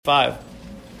5.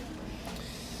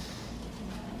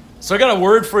 So I got a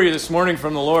word for you this morning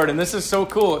from the Lord, and this is so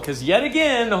cool because yet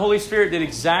again the Holy Spirit did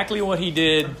exactly what He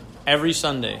did every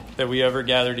Sunday that we ever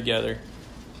gather together.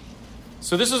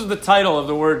 So this is the title of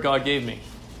the word God gave me: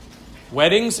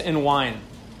 Weddings and Wine.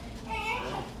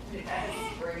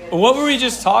 What were we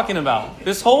just talking about?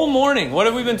 This whole morning, what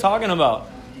have we been talking about?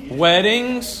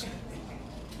 Weddings.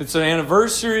 It's an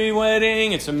anniversary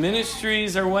wedding. It's a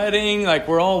ministries or wedding. Like,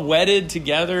 we're all wedded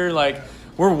together. Like,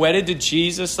 we're wedded to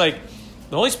Jesus. Like,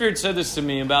 the Holy Spirit said this to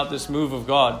me about this move of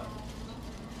God.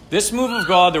 This move of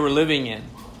God that we're living in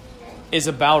is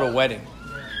about a wedding.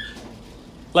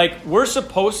 Like, we're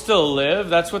supposed to live.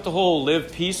 That's what the whole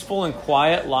live peaceful and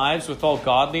quiet lives with all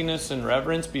godliness and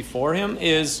reverence before Him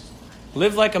is.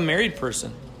 Live like a married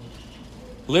person.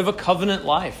 Live a covenant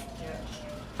life.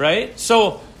 Right?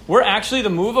 So we're actually, the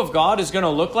move of God is going to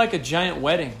look like a giant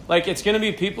wedding. Like, it's going to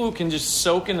be people who can just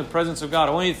soak in the presence of God.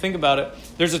 I want you to think about it.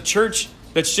 There's a church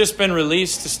that's just been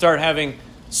released to start having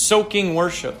soaking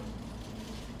worship.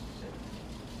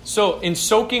 So in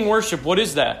soaking worship, what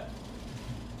is that?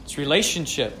 It's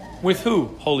relationship. With who?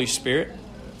 Holy Spirit.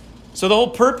 So the whole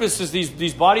purpose is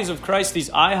these bodies of Christ, these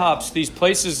IHOPs, these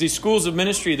places, these schools of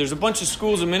ministry. There's a bunch of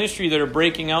schools of ministry that are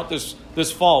breaking out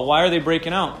this fall. Why are they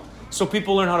breaking out? So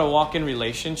people learn how to walk in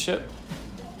relationship.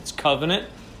 It's covenant.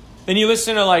 Then you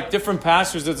listen to like different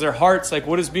pastors, it's their hearts, like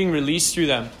what is being released through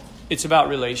them. It's about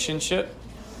relationship.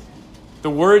 The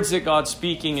words that God's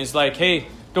speaking is like, hey,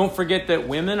 don't forget that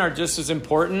women are just as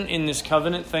important in this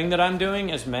covenant thing that I'm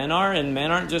doing as men are. And men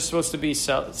aren't just supposed to be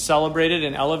celebrated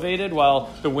and elevated while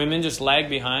the women just lag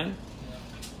behind.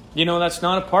 You know, that's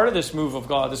not a part of this move of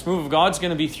God. This move of God's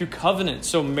going to be through covenant.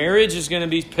 So marriage is going to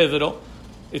be pivotal.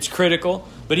 It's critical.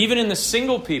 But even in the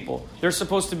single people, they're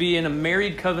supposed to be in a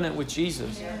married covenant with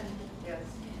Jesus. Yes.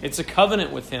 It's a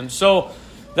covenant with Him. So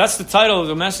that's the title of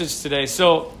the message today.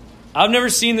 So I've never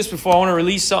seen this before. I want to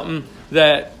release something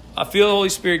that I feel the Holy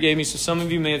Spirit gave me. So some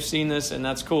of you may have seen this, and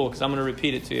that's cool because I'm going to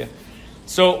repeat it to you.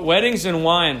 So weddings and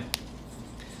wine.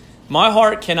 My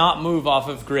heart cannot move off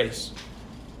of grace.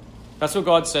 That's what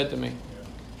God said to me.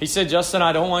 He said, Justin,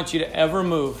 I don't want you to ever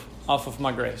move off of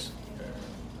my grace.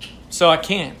 So I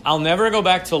can't. I'll never go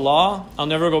back to law. I'll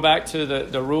never go back to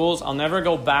the rules. I'll never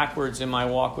go backwards in my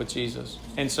walk with Jesus.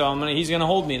 And so He's going to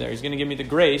hold me there. He's going to give me the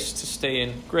grace to stay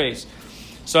in grace.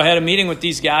 So I had a meeting with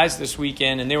these guys this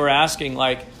weekend, and they were asking,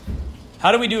 like,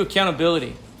 how do we do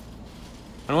accountability?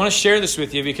 I want to share this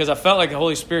with you because I felt like the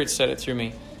Holy Spirit said it through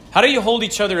me. How do you hold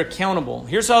each other accountable?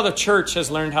 Here's how the church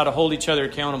has learned how to hold each other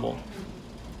accountable.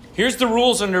 Here's the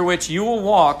rules under which you will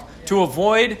walk to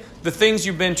avoid the things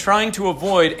you've been trying to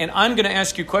avoid. And I'm going to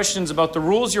ask you questions about the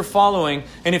rules you're following.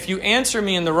 And if you answer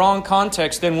me in the wrong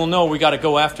context, then we'll know we got to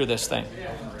go after this thing.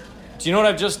 Do you know what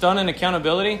I've just done in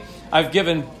accountability? I've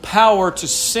given power to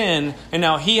sin, and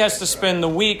now he has to spend the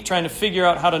week trying to figure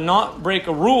out how to not break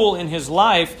a rule in his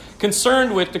life,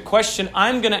 concerned with the question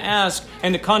I'm going to ask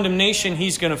and the condemnation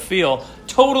he's going to feel,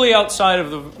 totally outside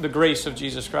of the grace of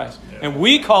Jesus Christ. And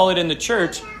we call it in the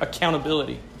church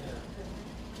accountability.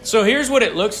 So here's what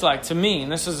it looks like to me,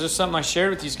 and this is just something I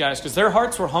shared with these guys, because their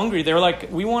hearts were hungry. They were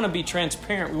like, we want to be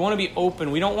transparent. We want to be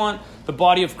open. We don't want the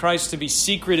body of Christ to be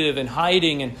secretive and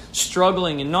hiding and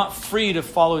struggling and not free to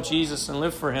follow Jesus and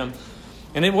live for Him.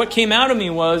 And then what came out of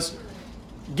me was,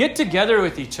 get together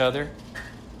with each other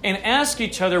and ask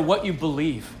each other what you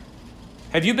believe.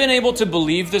 Have you been able to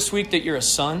believe this week that you're a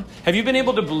son? Have you been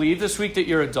able to believe this week that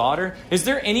you're a daughter? Is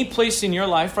there any place in your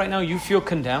life right now you feel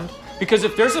condemned? Because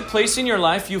if there's a place in your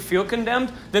life you feel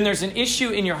condemned, then there's an issue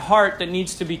in your heart that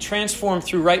needs to be transformed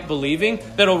through right believing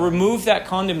that'll remove that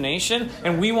condemnation.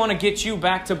 And we want to get you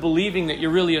back to believing that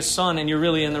you're really a son and you're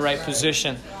really in the right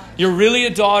position. You're really a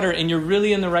daughter and you're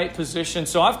really in the right position.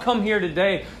 So I've come here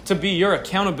today to be your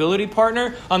accountability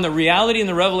partner on the reality and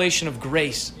the revelation of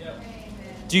grace.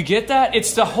 Do you get that?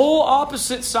 It's the whole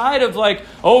opposite side of like,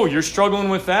 oh, you're struggling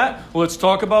with that? Well, let's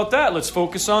talk about that. Let's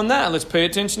focus on that. Let's pay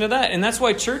attention to that. And that's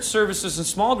why church services and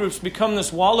small groups become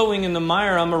this wallowing in the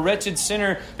mire. I'm a wretched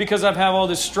sinner because I've had all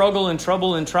this struggle and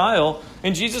trouble and trial.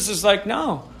 And Jesus is like,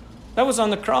 no, that was on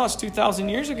the cross 2,000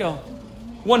 years ago.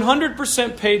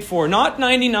 100% paid for. Not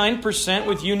 99%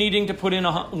 with you needing to put in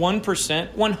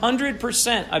 1%.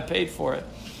 100% I paid for it.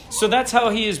 So that's how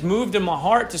He has moved in my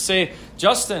heart to say,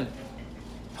 Justin,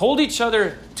 hold each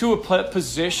other to a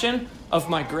position of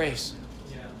my grace.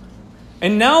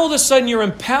 And now all of a sudden you're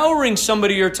empowering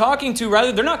somebody you're talking to.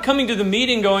 Rather, they're not coming to the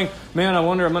meeting going, man, I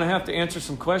wonder, I'm going to have to answer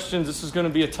some questions. This is going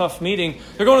to be a tough meeting.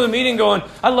 They're going to the meeting going,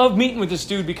 I love meeting with this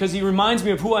dude because he reminds me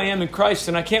of who I am in Christ.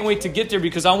 And I can't wait to get there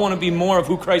because I want to be more of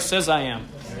who Christ says I am.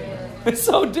 It's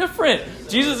so different.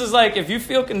 Jesus is like, if you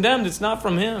feel condemned, it's not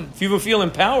from him. If you feel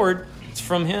empowered, it's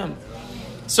from him.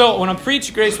 So when I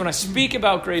preach grace, when I speak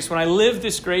about grace, when I live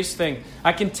this grace thing,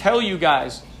 I can tell you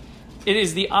guys, it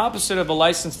is the opposite of a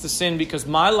license to sin, because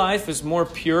my life is more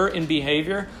pure in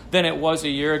behavior than it was a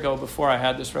year ago before I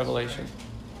had this revelation.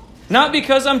 Not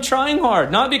because I'm trying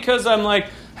hard, not because I'm like,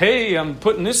 hey, I'm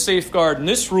putting this safeguard and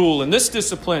this rule and this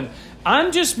discipline.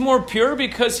 I'm just more pure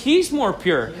because he's more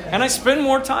pure. And I spend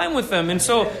more time with him. And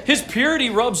so his purity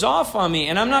rubs off on me.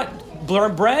 And I'm not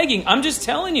bragging. I'm just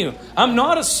telling you. I'm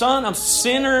not a son. I'm a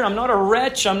sinner. I'm not a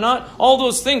wretch. I'm not all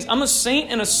those things. I'm a saint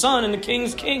and a son in the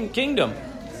King's kingdom.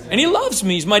 And he loves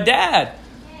me. He's my dad.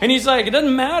 And he's like, it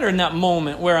doesn't matter in that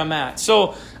moment where I'm at.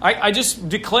 So I just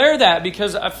declare that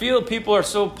because I feel people are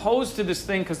so opposed to this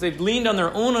thing because they've leaned on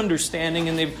their own understanding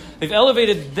and they've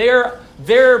elevated their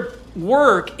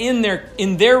work in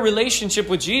their relationship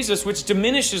with Jesus, which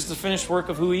diminishes the finished work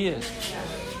of who he is.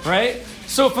 Right?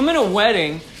 So if I'm in a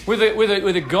wedding with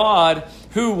a God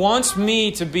who wants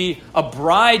me to be a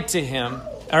bride to him,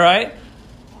 all right,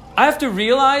 I have to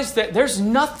realize that there's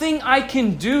nothing I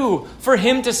can do for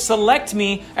him to select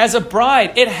me as a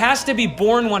bride. It has to be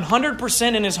born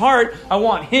 100% in his heart. I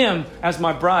want him as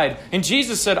my bride. And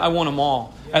Jesus said, I want them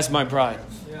all as my bride.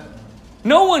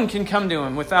 No one can come to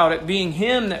him without it being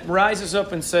him that rises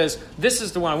up and says, this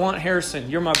is the one. I want Harrison,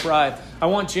 you're my bride. I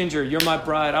want Ginger, you're my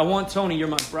bride. I want Tony, you're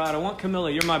my bride. I want Camilla,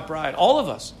 you're my bride. All of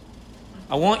us.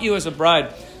 I want you as a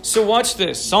bride. So watch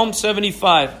this. Psalm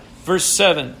 75, verse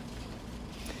 7.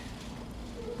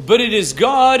 But it is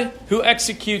God who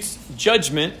executes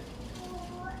judgment,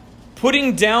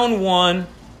 putting down one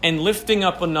and lifting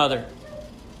up another.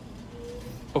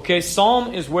 Okay,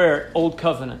 Psalm is where? Old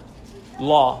covenant,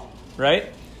 law,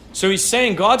 right? So he's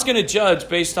saying God's going to judge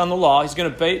based on the law. He's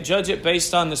going to judge it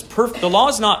based on this perfect. The law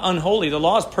is not unholy. The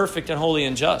law is perfect and holy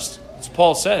and just, as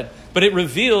Paul said. But it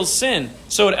reveals sin.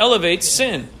 So it elevates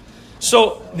sin.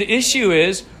 So the issue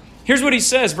is, here's what he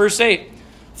says, verse 8.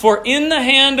 For in the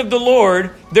hand of the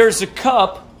Lord there's a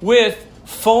cup with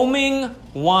foaming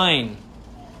wine,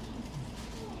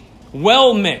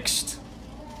 well mixed.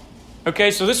 Okay,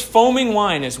 so this foaming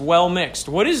wine is well mixed.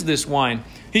 What is this wine?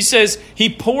 He says, he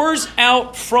pours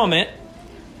out from it,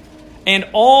 and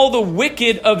all the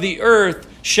wicked of the earth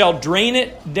shall drain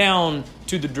it down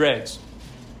to the dregs.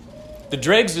 The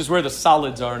dregs is where the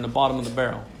solids are in the bottom of the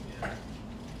barrel.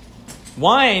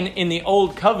 Wine in the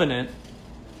old covenant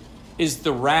is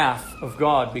the wrath of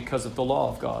God because of the law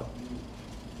of God.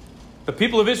 The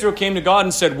people of Israel came to God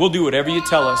and said, we'll do whatever you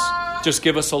tell us. Just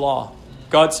give us a law.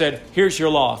 God said, here's your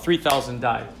law. 3,000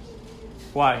 died.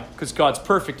 Why? Because God's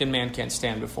perfect and man can't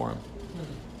stand before him.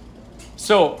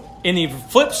 So, in the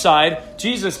flip side,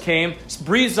 Jesus came,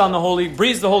 breathes the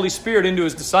Holy Spirit into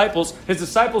his disciples. His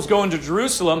disciples go into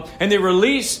Jerusalem and they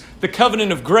release the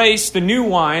covenant of grace, the new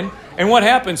wine. And what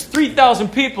happens? 3,000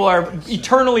 people are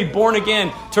eternally born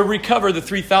again to recover the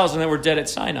 3,000 that were dead at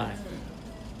Sinai.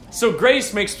 So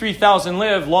grace makes 3,000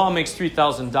 live, law makes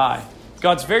 3,000 die.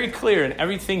 God's very clear in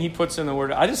everything he puts in the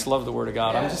Word. I just love the Word of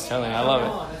God. I'm just telling you, I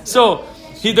love it. So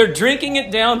they're drinking it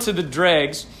down to the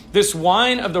dregs, this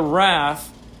wine of the wrath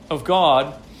of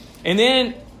God. And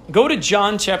then go to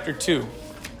John chapter 2.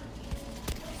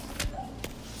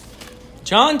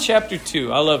 John chapter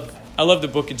 2. I love the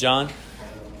book of John.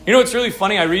 You know, it's really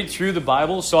funny. I read through the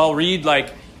Bible, so I'll read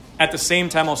at the same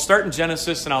time. I'll start in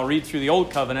Genesis and I'll read through the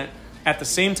Old Covenant. At the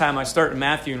same time, I start in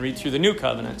Matthew and read through the New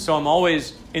Covenant. So I'm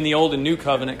always in the Old and New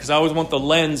Covenant because I always want the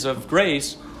lens of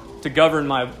grace to govern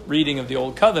my reading of the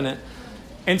Old Covenant.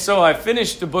 And so I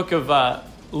finished the book of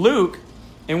Luke.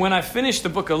 And when I finished the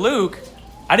book of Luke,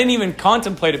 I didn't even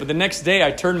contemplate it. But the next day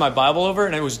I turned my Bible over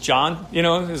and it was John. You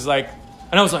know, it was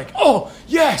and I was like, oh,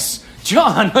 yes,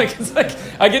 John. It's like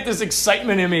I get this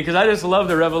excitement in me because I just love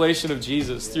the revelation of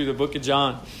Jesus through the book of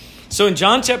John. So in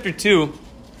John chapter 2,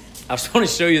 I just want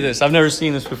to show you this. I've never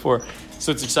seen this before,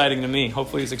 so it's exciting to me.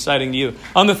 Hopefully it's exciting to you.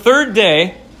 On the third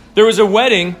day, there was a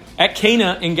wedding at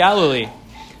Cana in Galilee,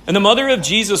 and the mother of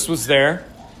Jesus was there.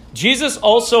 Jesus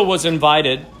also was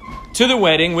invited to the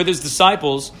wedding with his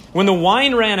disciples. When the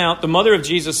wine ran out, the mother of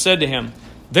Jesus said to him,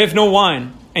 "They have no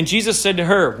wine." And Jesus said to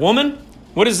her, "Woman,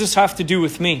 what does this have to do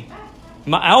with me?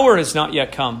 My hour has not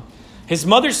yet come." His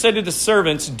mother said to the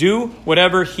servants, "Do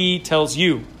whatever he tells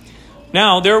you."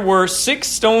 Now there were 6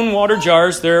 stone water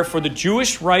jars there for the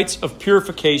Jewish rites of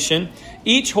purification,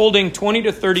 each holding 20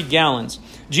 to 30 gallons.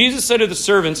 Jesus said to the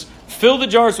servants, "Fill the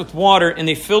jars with water," and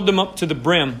they filled them up to the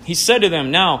brim. He said to them,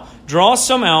 "Now draw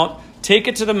some out, take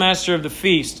it to the master of the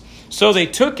feast." So they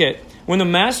took it. When the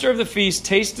master of the feast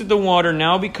tasted the water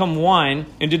now become wine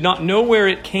and did not know where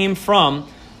it came from,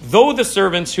 Though the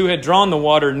servants who had drawn the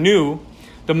water knew,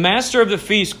 the master of the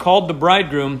feast called the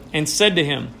bridegroom and said to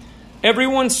him,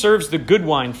 Everyone serves the good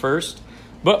wine first,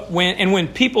 when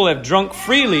people have drunk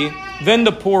freely, then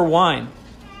the poor wine.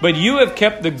 But you have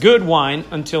kept the good wine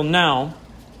until now.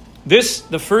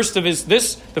 The first of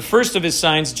his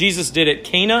signs Jesus did at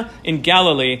Cana in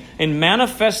Galilee, and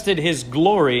manifested his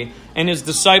glory, and his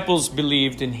disciples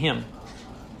believed in him.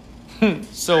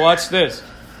 So watch this.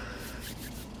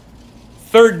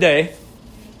 Third day,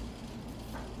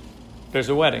 there's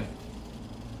a wedding.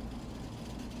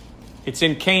 It's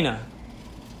in Cana.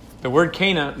 The word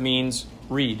Cana means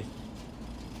reed.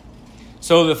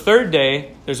 So the third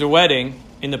day, there's a wedding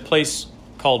in the place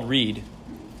called Reed.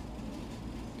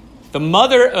 The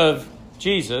mother of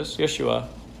Jesus, Yeshua,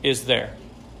 is there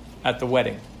at the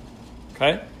wedding.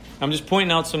 Okay? I'm just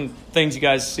pointing out some things you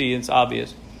guys see. It's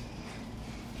obvious.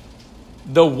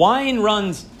 The wine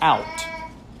runs out.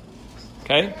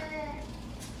 Okay?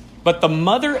 But the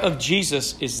mother of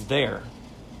Jesus is there.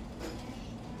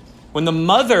 When the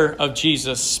mother of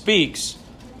Jesus speaks,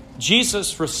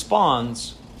 Jesus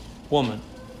responds, woman.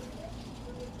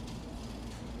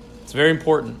 It's very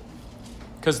important.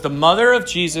 Because the mother of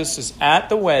Jesus is at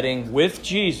the wedding with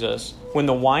Jesus when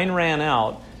the wine ran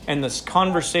out, and this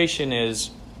conversation is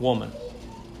woman.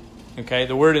 Okay?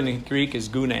 The word in the Greek is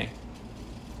gune.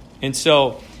 And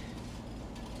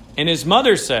his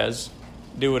mother says,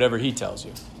 do whatever he tells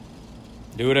you.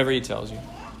 Do whatever he tells you.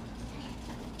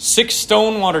 6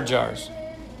 stone water jars.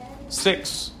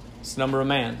 6. It's the number of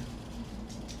man.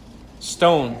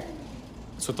 Stone.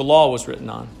 That's what the law was written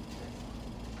on.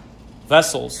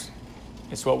 Vessels.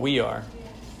 It's what we are.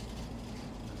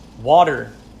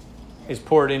 Water is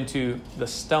poured into the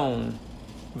stone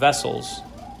vessels,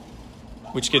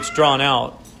 which gets drawn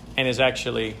out and is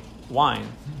actually wine.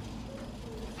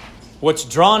 What's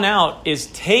drawn out is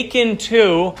taken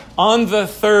to, on the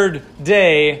third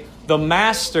day, the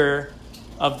master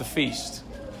of the feast.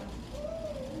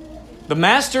 The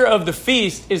master of the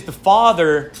feast is the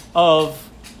father of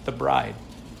the bride.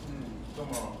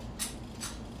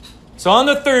 So on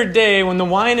the third day, when the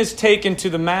wine is taken to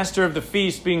the master of the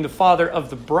feast, being the father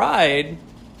of the bride,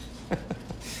 do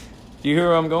you hear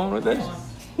where I'm going with this?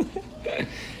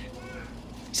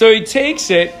 So he takes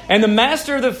it, and the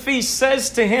master of the feast says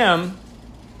to him,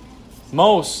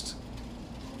 most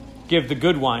give the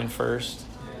good wine first,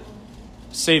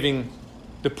 saving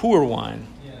the poor wine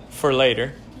for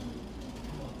later.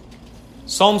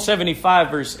 Psalm 75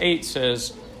 verse 8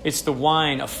 says, it's the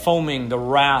wine of foaming the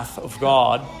wrath of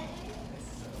God.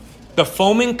 The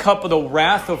foaming cup of the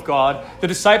wrath of God. The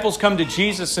disciples come to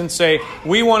Jesus and say,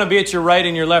 we want to be at your right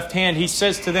and your left hand. He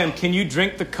says to them, can you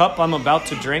drink the cup I'm about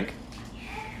to drink?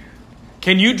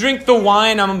 Can you drink the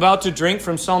wine I'm about to drink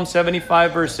from Psalm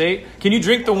 75 verse 8? Can you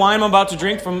drink the wine I'm about to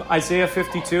drink from Isaiah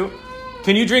 52?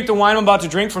 Can you drink the wine I'm about to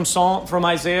drink from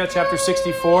Isaiah chapter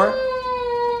 64?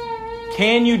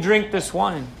 Can you drink this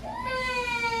wine?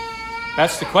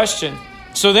 That's the question.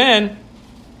 So then,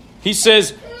 he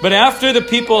says, but after the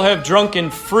people have drunken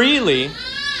freely,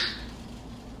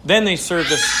 then they serve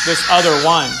this other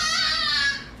wine.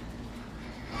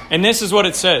 And this is what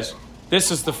it says. This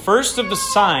is the first of the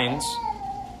signs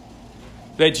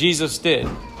that Jesus did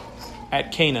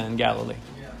at Cana in Galilee,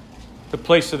 the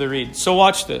place of the reed. So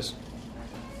watch this.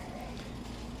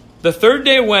 The third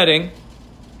day wedding,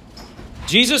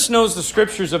 Jesus knows the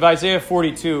scriptures of Isaiah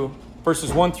 42,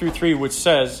 verses 1 through 3, which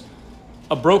says,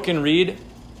 a bruised reed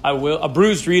I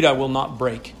will not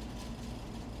break,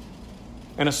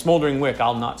 and a smoldering wick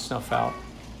I'll not snuff out.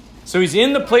 So he's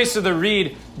in the place of the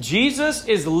reed. Jesus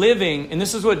is living, and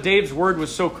this is what Dave's word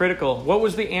was so critical. What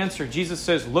was the answer? Jesus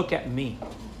says, look at me.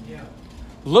 Yeah.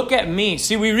 Look at me.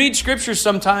 See, we read scripture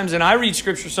sometimes, and I read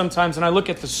scripture sometimes, and I look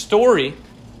at the story,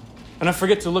 and I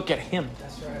forget to look at him.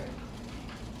 That's right.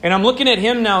 And I'm looking at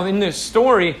him now in this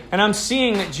story, and I'm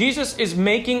seeing that Jesus is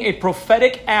making a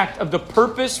prophetic act of the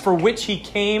purpose for which he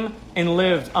came and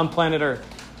lived on planet Earth.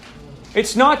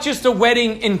 It's not just a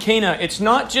wedding in Cana. It's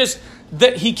not just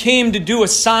that he came to do a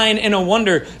sign and a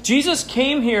wonder. Jesus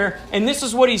came here, and this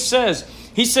is what he says.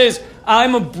 He says,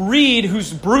 I'm a reed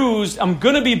who's bruised. I'm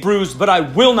going to be bruised, but I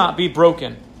will not be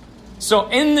broken. So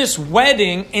in this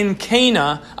wedding in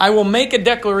Cana, I will make a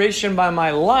declaration by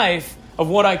my life of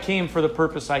what I came for, the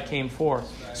purpose I came for.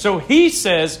 So he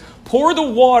says, pour the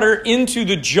water into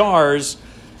the jars.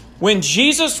 When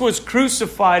Jesus was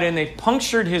crucified and they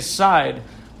punctured his side,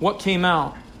 what came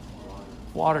out?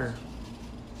 Water.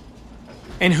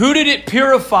 And who did it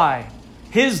purify?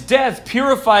 His death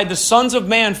purified the sons of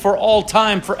man for all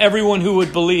time, for everyone who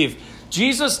would believe.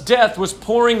 Jesus' death was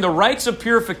pouring the rites of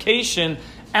purification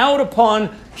out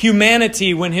upon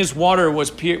humanity when his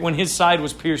side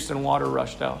was pierced and water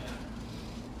rushed out.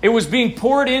 It was being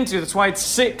poured into, that's why it's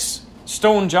 6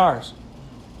 stone jars.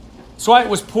 That's why it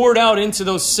was poured out into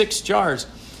those 6 jars.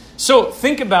 So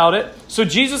think about it. So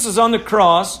Jesus is on the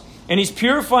cross and he's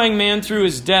purifying man through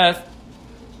his death.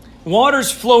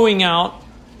 Water's flowing out.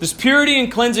 This purity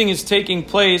and cleansing is taking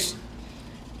place.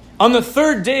 On the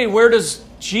 3rd day, where does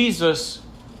Jesus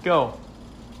go?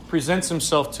 Presents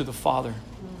himself to the Father.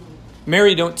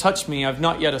 Mary, don't touch me. I've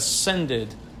not yet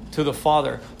ascended to the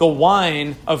Father. The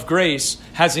wine of grace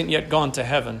hasn't yet gone to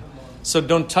heaven. So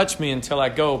don't touch me until I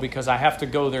go, because I have to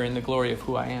go there in the glory of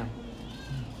who I am.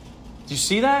 Do you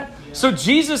see that? Yeah. So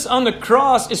Jesus on the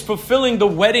cross is fulfilling the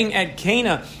wedding at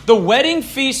Cana. The wedding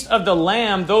feast of the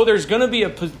Lamb, though there's going to be a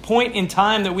point in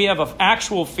time that we have an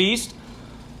actual feast.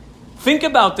 Think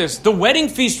about this. The wedding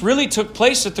feast really took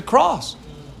place at the cross.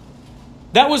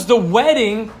 That was the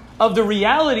wedding of the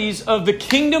realities of the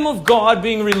kingdom of God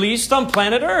being released on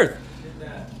planet Earth.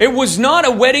 It was not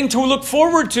a wedding to look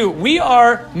forward to. We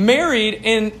are married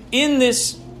in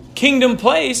this kingdom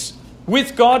place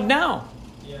with God now.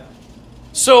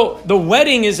 So the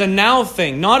wedding is a now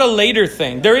thing, not a later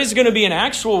thing. There is going to be an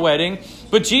actual wedding,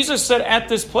 but Jesus said at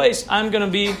this place, I'm going to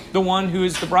be the one who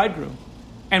is the bridegroom,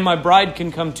 and my bride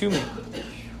can come to me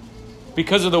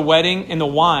because of the wedding and the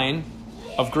wine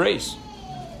of grace.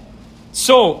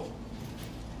 So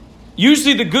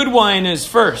usually the good wine is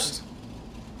first,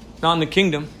 not in the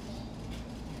kingdom.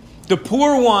 The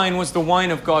poor wine was the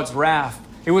wine of God's wrath.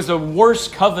 It was a worse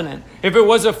covenant. If it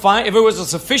was a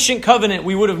sufficient covenant,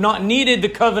 we would have not needed the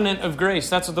covenant of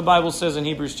grace. That's what the Bible says in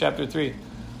Hebrews chapter 3.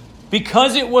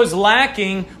 Because it was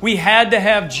lacking, we had to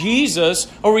have Jesus,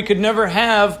 or we could never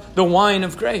have the wine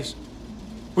of grace.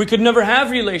 We could never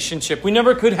have relationship. We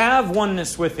never could have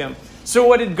oneness with Him. So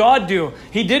what did God do?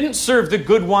 He didn't serve the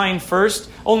good wine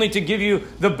first, only to give you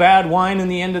the bad wine in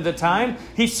the end of the time.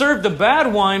 He served the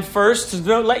bad wine first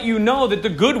to let you know that the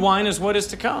good wine is what is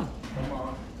to come.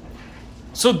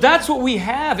 So that's what we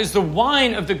have, is the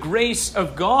wine of the grace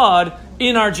of God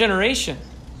in our generation.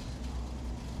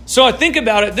 So I think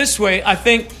about it this way. I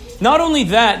think not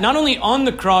only on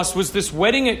the cross was this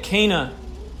wedding at Cana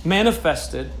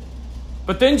manifested,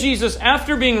 but then Jesus,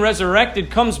 after being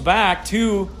resurrected, comes back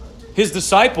to His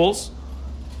disciples.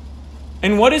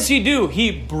 And what does He do? He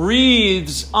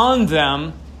breathes on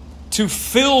them to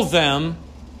fill them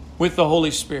with the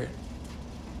Holy Spirit.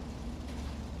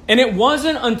 And it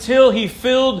wasn't until He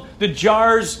filled the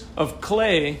jars of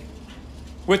clay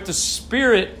with the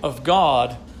Spirit of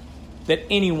God that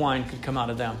any wine could come out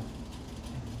of them.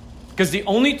 Because the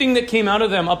only thing that came out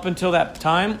of them up until that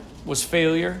time was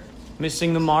failure,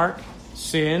 missing the mark,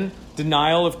 sin,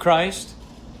 denial of Christ.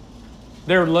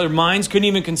 Their minds couldn't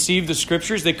even conceive the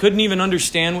Scriptures. They couldn't even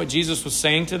understand what Jesus was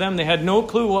saying to them. They had no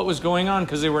clue what was going on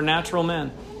because they were natural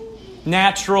men.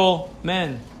 Natural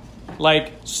men,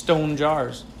 like stone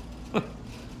jars.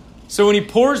 So when He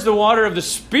pours the water of the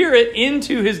Spirit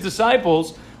into His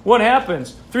disciples, what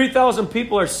happens? 3,000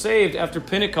 people are saved after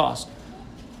Pentecost.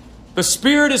 The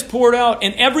Spirit is poured out,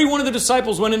 and every one of the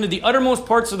disciples went into the uttermost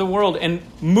parts of the world and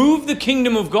moved the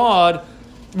kingdom of God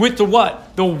with the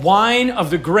what? The wine of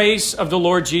the grace of the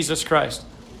Lord Jesus Christ.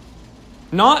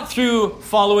 Not through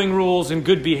following rules and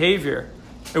good behavior.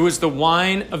 It was the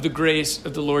wine of the grace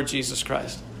of the Lord Jesus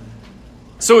Christ.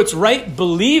 So it's right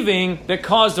believing that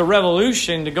caused a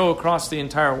revolution to go across the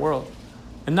entire world.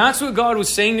 And that's what God was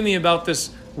saying to me about this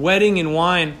wedding and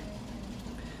wine.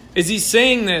 Is He's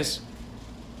saying this.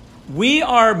 We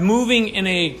are moving in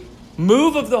a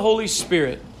move of the Holy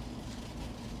Spirit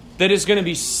that is going to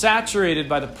be saturated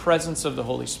by the presence of the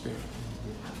Holy Spirit.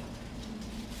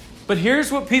 But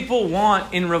here's what people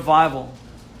want in revival.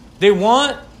 They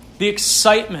want the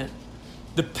excitement,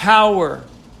 the power,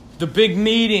 the big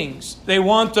meetings. They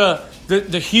want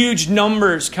the huge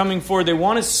numbers coming forward. They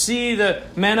want to see the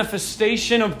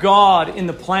manifestation of God in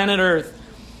the planet Earth.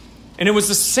 And it was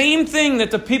the same thing that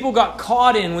the people got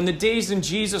caught in when the days when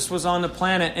Jesus was on the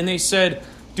planet. And they said,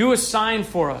 do a sign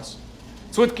for us.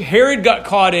 It's what Herod got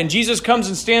caught in. Jesus comes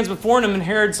and stands before him, and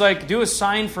Herod's like, do a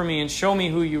sign for me and show me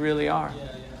who you really are.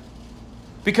 Yeah.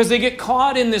 Because they get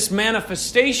caught in this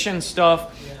manifestation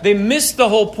stuff. Yeah. They miss the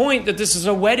whole point that this is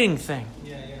a wedding thing.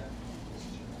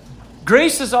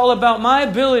 Grace is all about my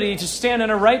ability to stand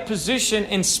in a right position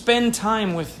and spend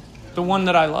time with the one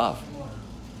that I love.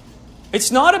 It's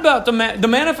not about the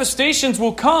manifestations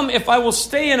will come if I will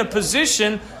stay in a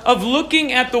position of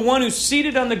looking at the one who's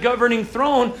seated on the governing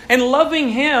throne and loving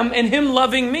Him and Him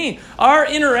loving me. Our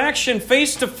interaction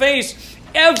face to face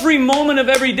every moment of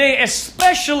every day,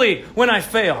 especially when I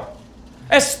fail.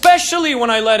 Especially when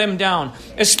I let him down.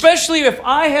 Especially if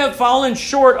I have fallen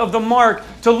short of the mark,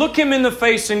 to look him in the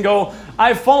face and go,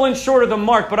 I've fallen short of the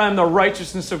mark, but I'm the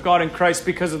righteousness of God in Christ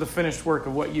because of the finished work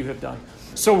of what you have done.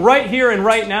 So right here and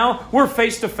right now, we're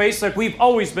face to face like we've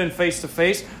always been face to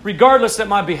face, regardless that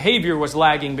my behavior was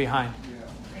lagging behind.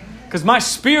 Because my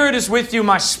spirit is with you,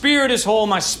 my spirit is whole,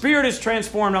 my spirit is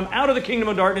transformed. I'm out of the kingdom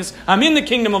of darkness, I'm in the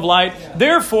kingdom of light.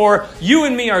 Therefore, you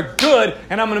and me are good,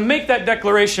 and I'm going to make that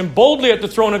declaration boldly at the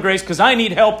throne of grace because I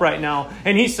need help right now.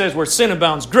 And he says, where sin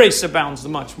abounds, grace abounds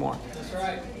much more. That's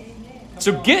right.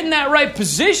 So getting that right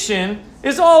position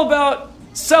is all about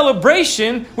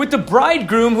celebration with the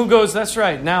bridegroom who goes, that's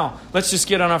right, now let's just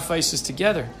get on our faces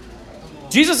together.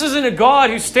 Jesus isn't a God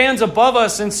who stands above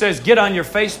us and says, get on your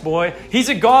face, boy. He's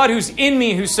a God who's in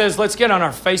me who says, let's get on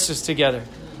our faces together.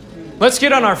 Let's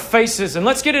get on our faces and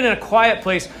let's get in a quiet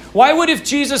place. Why would, if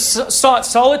Jesus sought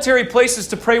solitary places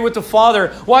to pray with the Father,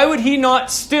 why would he not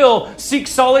still seek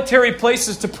solitary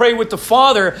places to pray with the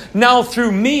Father now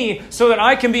through me so that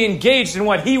I can be engaged in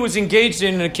what he was engaged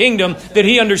in the kingdom that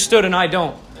he understood and I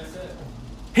don't?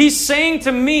 He's saying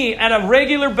to me at a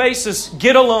regular basis,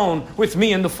 get alone with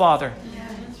me and the Father.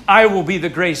 I will be the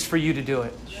grace for you to do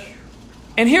it.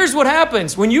 And here's what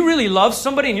happens. When you really love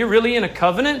somebody and you're really in a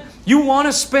covenant, you want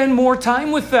to spend more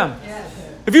time with them.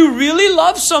 If you really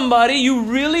love somebody, you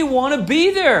really want to be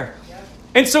there.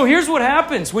 And so here's what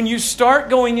happens. When you start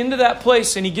going into that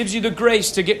place and he gives you the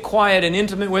grace to get quiet and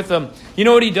intimate with them, you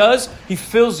know what he does? He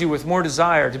fills you with more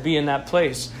desire to be in that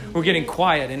place. We're getting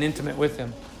quiet and intimate with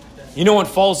him. You know what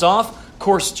falls off?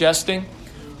 Coarse jesting,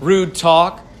 rude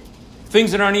talk,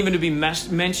 things that aren't even to be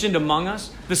mentioned among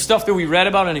us. The stuff that we read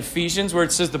about in Ephesians where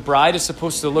it says the bride is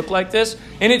supposed to look like this.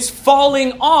 And it's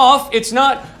falling off. It's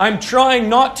not, I'm trying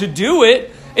not to do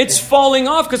it. It's falling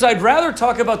off because I'd rather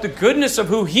talk about the goodness of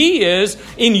who he is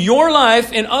in your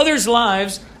life, in others'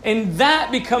 lives. And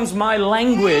that becomes my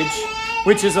language,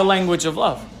 which is a language of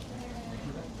love.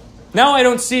 Now I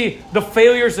don't see the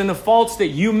failures and the faults that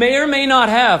you may or may not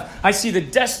have. I see the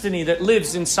destiny that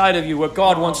lives inside of you, what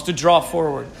God wants to draw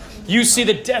forward. You see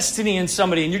the destiny in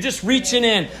somebody and you're just reaching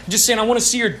in, just saying, I want to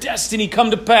see your destiny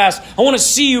come to pass. I want to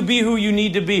see you be who you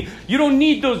need to be. You don't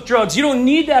need those drugs. You don't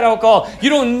need that alcohol.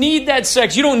 You don't need that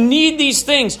sex. You don't need these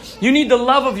things. You need the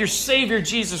love of your Savior,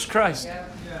 Jesus Christ.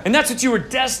 And that's what you were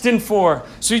destined for.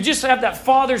 So you just have that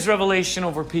Father's revelation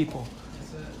over people.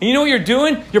 And you know what you're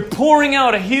doing? You're pouring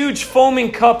out a huge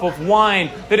foaming cup of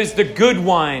wine that is the good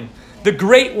wine, the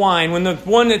great wine. When the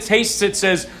one that tastes it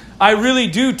says, I really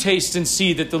do taste and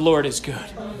see that the Lord is good.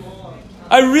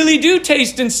 I really do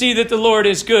taste and see that the Lord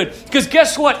is good. Because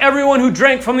guess what? Everyone who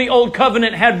drank from the old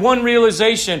covenant had one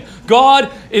realization.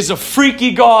 God is a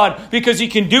freaky God because he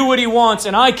can do what he wants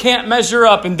and I can't measure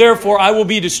up and therefore I will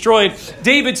be destroyed.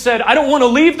 David said, I don't want to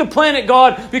leave the planet,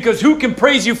 God, because who can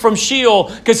praise you from Sheol?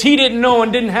 Because he didn't know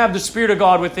and didn't have the Spirit of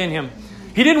God within him.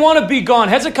 He didn't want to be gone.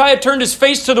 Hezekiah turned his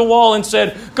face to the wall and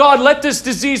said, God, let this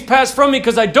disease pass from me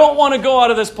because I don't want to go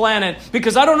out of this planet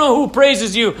because I don't know who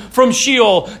praises you from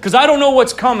Sheol because I don't know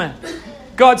what's coming.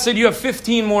 God said, you have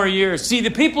 15 more years. See, the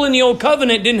people in the old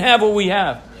covenant didn't have what we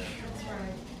have.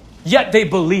 Yet they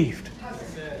believed.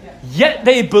 Yet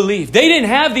they believed. They didn't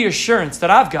have the assurance that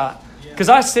I've got because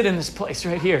I sit in this place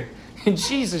right here and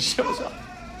Jesus shows up.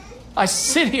 I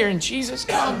sit here and Jesus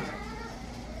comes.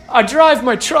 I drive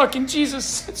my truck and Jesus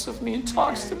sits with me and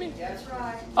talks to me.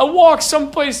 I walk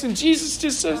someplace and Jesus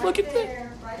just says, look at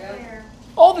that.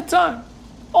 All the time.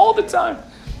 All the time.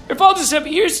 If I'll just have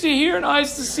ears to hear and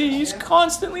eyes to see, he's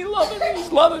constantly loving me.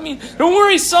 He's loving me. Don't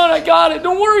worry, son, I got it.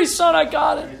 Don't worry, son, I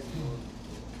got it.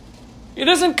 He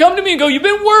doesn't come to me and go, you've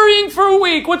been worrying for a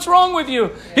week. What's wrong with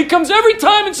you? He comes every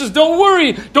time and says, don't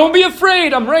worry. Don't be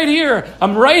afraid. I'm right here.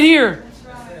 I'm right here.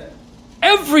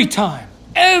 Every time.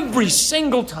 Every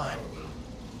single time.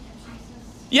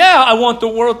 Yeah, I want the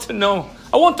world to know.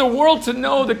 I want the world to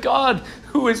know the God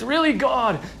who is really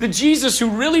God. The Jesus who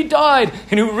really died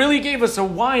and who really gave us a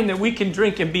wine that we can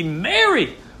drink and be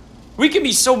merry. We can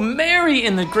be so merry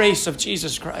in the grace of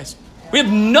Jesus Christ. We have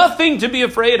nothing to be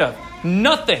afraid of.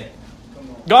 Nothing.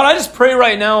 God, I just pray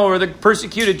right now over the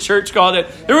persecuted church, God,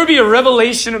 that there would be a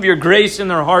revelation of your grace in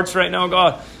their hearts right now,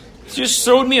 God. You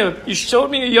showed me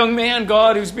a young man,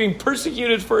 God, who's being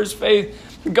persecuted for his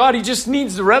faith. God, he just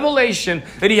needs the revelation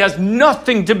that he has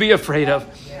nothing to be afraid of.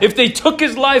 If they took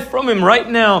his life from him right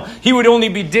now, he would only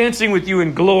be dancing with you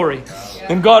in glory.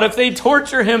 And God, if they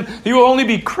torture him, he will only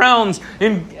be crowns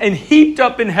and heaped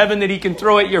up in heaven that he can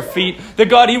throw at your feet. That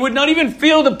God, he would not even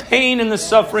feel the pain and the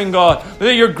suffering, God.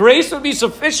 That your grace would be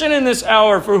sufficient in this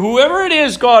hour for whoever it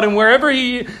is, God, and wherever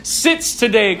he sits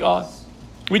today, God.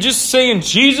 We just say in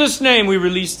Jesus' name, we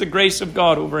release the grace of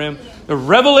God over him. The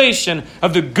revelation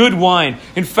of the good wine.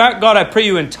 In fact, God, I pray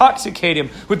you intoxicate him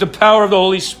with the power of the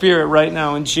Holy Spirit right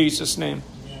now in Jesus' name.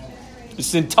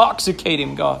 Just intoxicate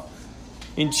him, God.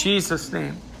 In Jesus'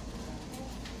 name.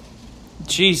 In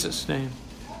Jesus' name.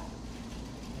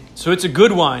 So it's a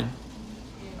good wine.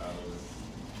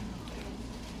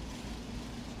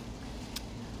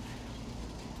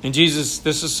 And Jesus,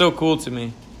 this is so cool to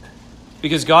me.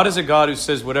 Because God is a God who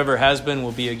says whatever has been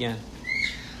will be again.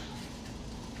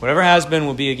 Whatever has been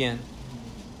will be again.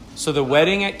 So the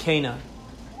wedding at Cana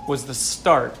was the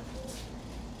start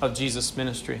of Jesus'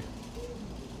 ministry.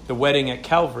 The wedding at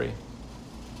Calvary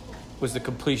was the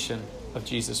completion of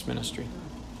Jesus' ministry.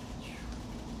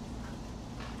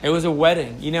 It was a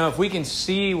wedding. You know, if we can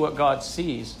see what God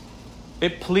sees,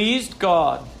 it pleased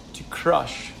God to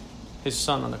crush his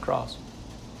son on the cross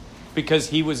because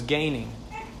he was gaining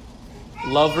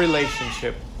love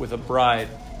relationship with a bride.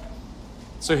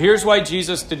 So here's why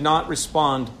Jesus did not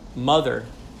respond, "Mother,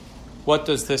 what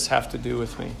does this have to do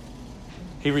with me?"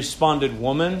 He responded,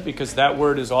 "Woman," because that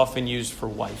word is often used for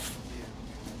wife.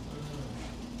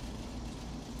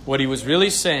 What he was really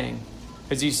saying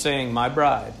is he's saying, "My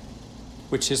bride,"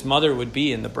 which his mother would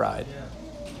be in the bride.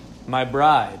 "My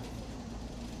bride,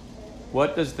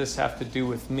 what does this have to do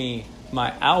with me?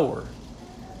 My hour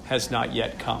has not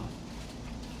yet come."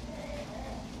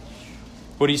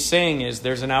 What he's saying is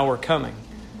there's an hour coming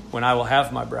when I will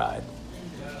have my bride.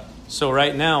 So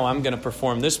right now I'm going to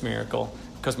perform this miracle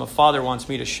because my Father wants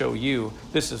me to show you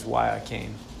this is why I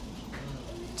came.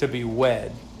 To be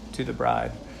wed to the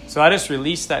bride. So I just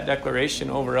released that declaration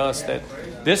over us that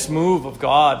this move of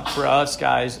God for us,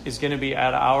 guys, is going to be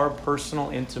at our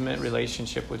personal, intimate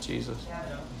relationship with Jesus.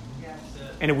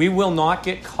 And we will not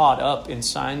get caught up in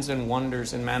signs and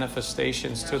wonders and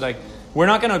manifestations to like, we're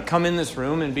not going to come in this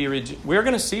room and be, we're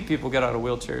going to see people get out of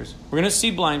wheelchairs. We're going to see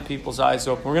blind people's eyes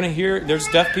open. We're going to hear, there's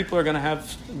deaf people are going to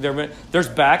have, there's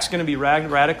backs going to be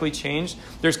radically changed.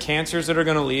 There's cancers that are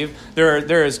going to leave.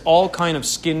 There is all kind of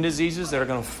skin diseases that are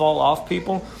going to fall off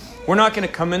people. We're not going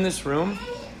to come in this room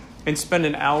and spend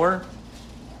an hour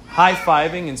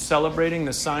high-fiving and celebrating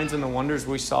the signs and the wonders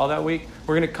we saw that week.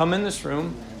 We're going to come in this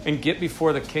room and get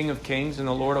before the King of Kings and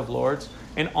the Lord of Lords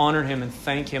and honor him and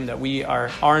thank him that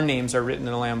our names are written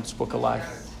in the Lamb's Book of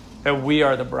Life. That we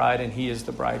are the bride and he is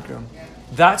the bridegroom.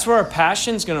 That's where our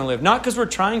passion's going to live. Not because we're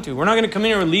trying to. We're not going to come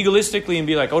in here legalistically and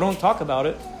be like, oh, don't talk about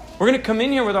it. We're going to come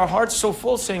in here with our hearts so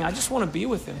full saying, I just want to be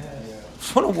with him. I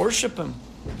just want to worship him.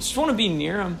 I just want to be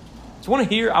near him. I want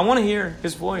to hear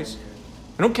his voice.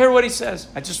 I don't care what he says.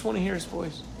 I just want to hear his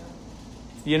voice.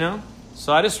 You know?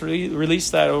 So I just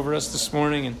released that over us this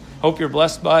morning and hope you're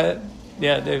blessed by it.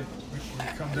 Yeah, Dave. We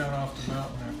come down off the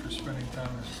mountain after spending time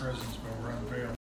in his presence.